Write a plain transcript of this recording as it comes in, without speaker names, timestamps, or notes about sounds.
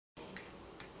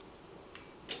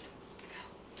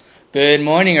Good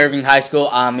morning, Irving High School.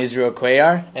 I'm Israel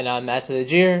Cuellar. And I'm Matt to the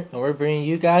Jeer, and we're bringing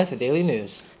you guys the daily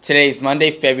news. Today is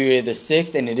Monday, February the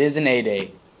 6th, and it is an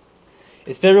A-Day.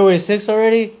 It's February 6th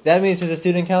already? That means there's a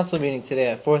student council meeting today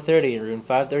at 4:30 in room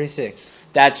 536.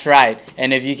 That's right.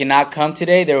 And if you cannot come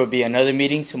today, there will be another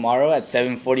meeting tomorrow at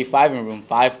 7:45 in room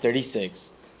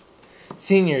 536.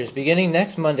 Seniors, beginning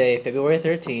next Monday, February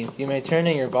 13th, you may turn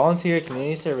in your volunteer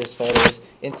community service folders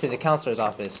into the counselor's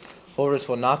office. Folders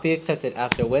will not be accepted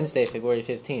after Wednesday, February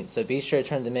 15th, so be sure to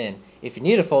turn them in. If you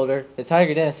need a folder, the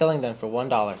Tiger Den is selling them for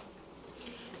 $1.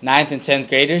 9th and 10th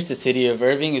graders, the City of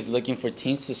Irving is looking for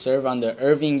teens to serve on the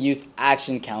Irving Youth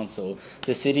Action Council.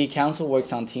 The City Council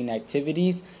works on teen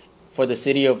activities for the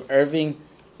City of Irving.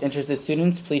 Interested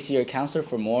students, please see your counselor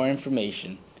for more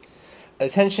information.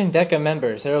 Attention DECA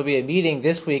members, there will be a meeting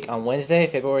this week on Wednesday,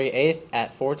 February 8th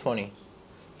at 4:20.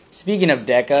 Speaking of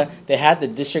DECA, they had the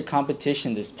district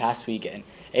competition this past weekend.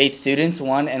 8 students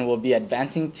won and will be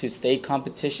advancing to state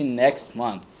competition next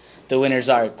month. The winners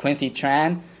are Quincy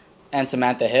Tran and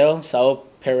Samantha Hill, Saul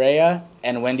Pereira,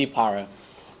 and Wendy Parra.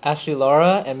 Ashley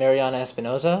Laura and Mariana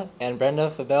Espinoza, and Brenda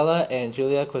Fabella and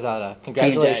Julia Quezada.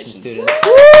 Congratulations, students.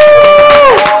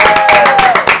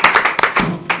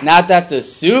 Now that the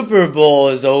Super Bowl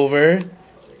is over,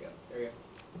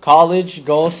 College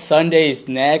Goal Sunday is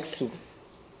next.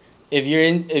 If you're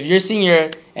a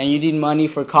senior and you need money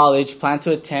for college, plan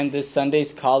to attend this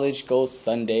Sunday's College Goal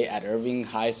Sunday at Irving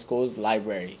High School's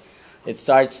library. It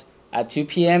starts at 2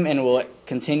 p.m. and will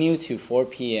continue to 4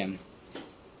 p.m.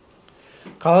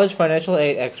 College financial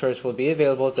aid experts will be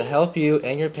available to help you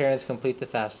and your parents complete the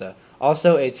FAFSA.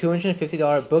 Also, a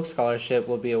 $250 book scholarship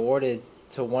will be awarded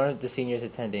to one of the seniors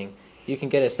attending. You can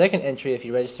get a second entry if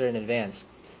you register in advance.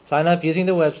 Sign up using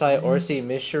the website or see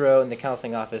Ms. Giroux in the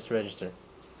counseling office to register.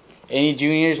 Any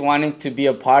juniors wanting to be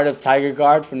a part of Tiger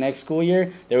Guard for next school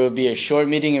year, there will be a short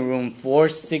meeting in room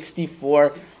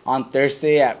 464 on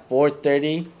Thursday at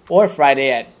 4:30 or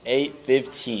Friday at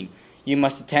 8:15. You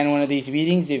must attend one of these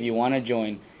meetings if you want to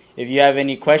join. If you have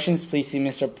any questions, please see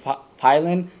Mr.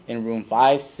 Pylan in room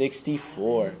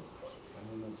 464.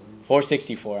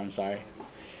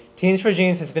 Teens for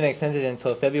Jeans has been extended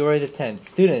until February the 10th.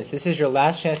 Students, this is your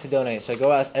last chance to donate, so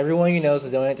go ask everyone you know to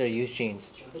donate their used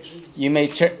jeans. You may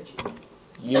turn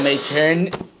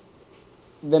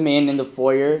them in the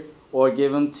foyer or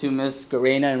give them to Miss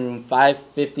Garena in room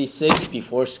 556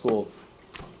 before school.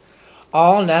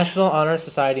 All National Honor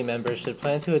Society members should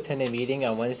plan to attend a meeting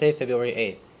on Wednesday, February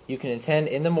 8th. You can attend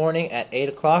in the morning at 8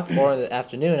 o'clock or in the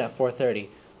afternoon at 4:30.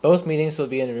 Both meetings will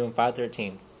be in room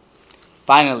 513.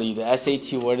 Finally, the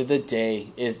SAT word of the day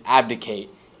is abdicate.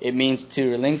 It means to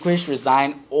relinquish,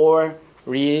 resign, or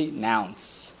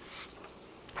renounce.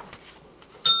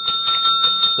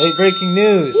 Late breaking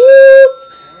news.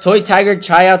 Whoop! Toy Tiger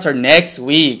tryouts are next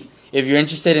week. If you're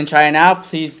interested in trying out,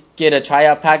 please get a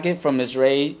tryout packet from Ms.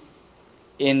 Ray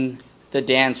in the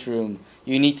dance room.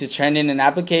 You need to turn in an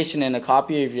application and a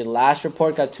copy of your last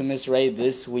report card to Ms. Ray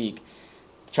this week.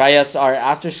 Tryouts are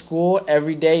after school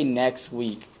every day next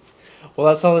week. Well,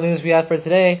 that's all the news we have for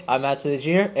today. I'm Matt to the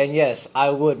Jeer, and yes, I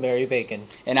would marry bacon.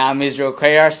 And I'm Israel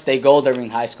Cuellar. Stay gold,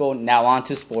 Irving High School. Now on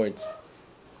to sports.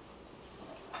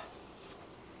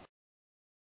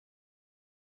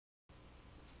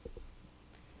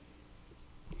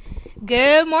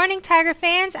 Good morning, Tiger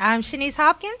fans. I'm Shanice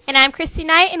Hopkins. And I'm Christy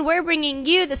Knight, and we're bringing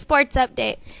you the sports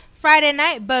update. Friday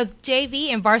night, both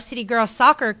JV and varsity girls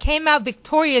soccer came out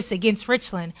victorious against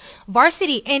Richland.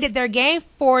 Varsity ended their game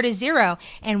 4-0,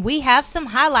 and we have some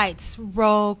highlights.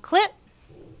 Roll clip.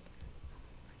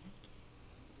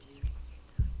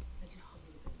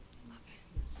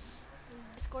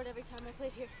 I scored every time I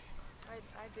played here.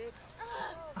 I did.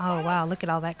 Oh, wow. Look at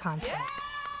all that contact.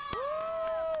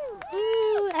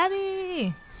 Ooh,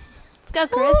 Abby. Let's go,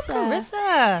 Carissa. Ooh,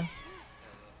 Carissa.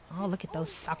 Oh, look at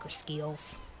those soccer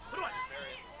skills.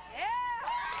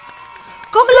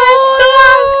 Go,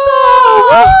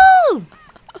 Woo!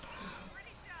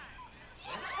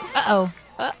 Uh-oh.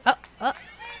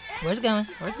 Where's it going?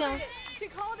 She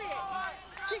called it.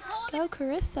 Go,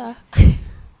 Carissa.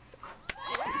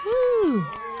 Woo.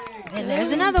 And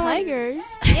there's another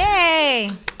Tigers. one.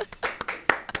 Yay.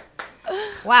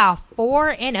 Wow,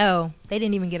 4-0. They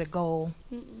didn't even get a goal.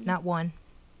 Not one.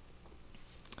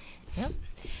 Yep.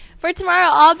 For tomorrow,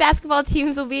 all basketball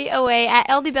teams will be away at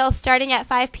LD Bell starting at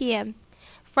 5 p.m.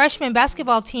 Freshman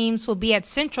basketball teams will be at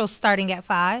Central starting at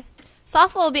 5.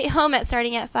 Softball will be at home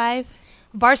starting at 5.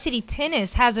 Varsity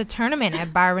tennis has a tournament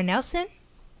at Byron Nelson.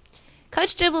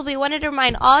 Coach Jib will be wanting to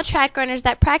remind all track runners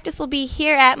that practice will be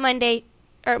here at Monday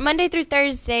through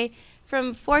Thursday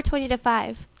from 4:20 to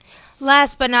 5.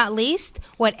 Last but not least,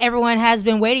 what everyone has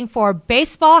been waiting for,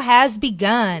 baseball has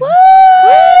begun.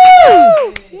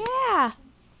 Woo! Yeah.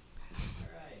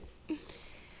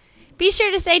 Be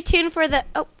sure to stay tuned for the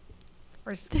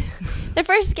the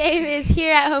first game is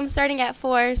here at home starting at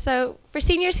 4. So for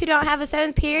seniors who don't have a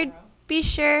 7th period, be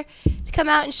sure to come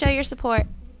out and show your support.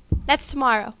 That's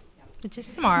tomorrow. Which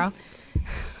is tomorrow.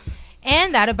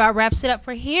 And that about wraps it up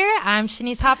for here. I'm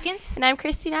Shanice Hopkins. And I'm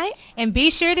Christy Knight. And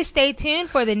be sure to stay tuned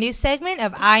for the new segment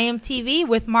of IMTV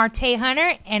with Marte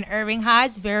Hunter and Irving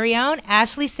High's very own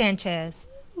Ashley Sanchez.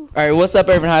 All right, what's up,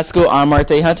 Irving High School? I'm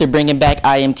Marte Hunter, bringing back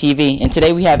IMTV. And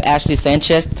today we have Ashley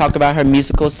Sanchez to talk about her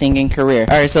musical singing career.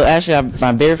 All right, so Ashley,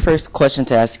 my very first question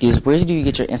to ask you is, where do you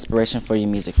get your inspiration for your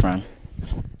music from?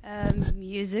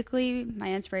 Musically,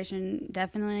 my inspiration,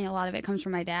 definitely a lot of it comes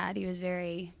from my dad. He was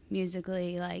very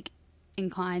musically,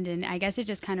 inclined, and I guess it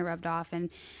just kind of rubbed off. And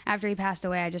after he passed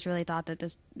away, I just really thought that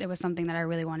it was something that I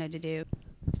really wanted to do.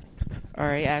 All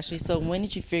right, Ashley, so when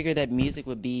did you figure that music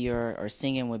would be or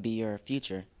singing would be your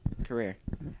future career?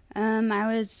 I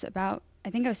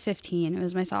think I was 15. It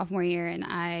was my sophomore year, and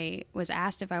I was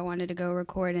asked if I wanted to go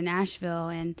record in Nashville,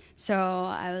 and so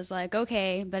I was like,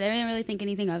 okay, but I didn't really think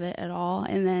anything of it at all.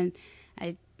 And then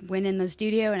I went in the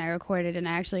studio and I recorded, and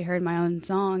I actually heard my own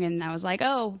song, and I was like,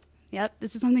 oh, yep,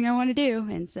 this is something I want to do.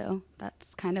 And so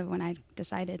that's kind of when I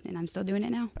decided, and I'm still doing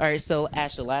it now. All right, so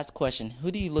Ashley, last question.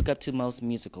 Who do you look up to most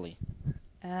musically?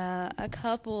 A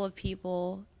couple of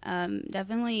people,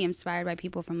 definitely inspired by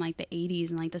people from the 80s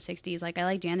and the 60s. I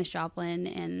like Janis Joplin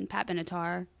and Pat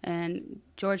Benatar and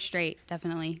George Strait,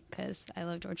 definitely, because I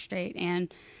love George Strait,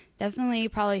 and definitely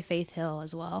probably Faith Hill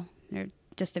as well. They're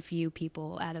just a few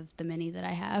people out of the many that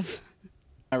I have.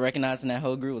 I recognized in that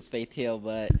whole group was Faith Hill,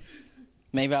 but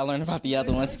maybe I'll learn about the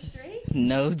other ones.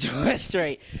 No, George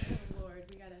Strait. Oh, Lord,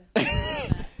 we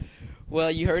gotta.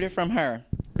 Well, you heard it from her,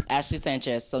 Ashley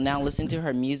Sanchez. So now listen to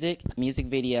her music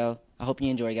video. I hope you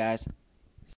enjoy, guys.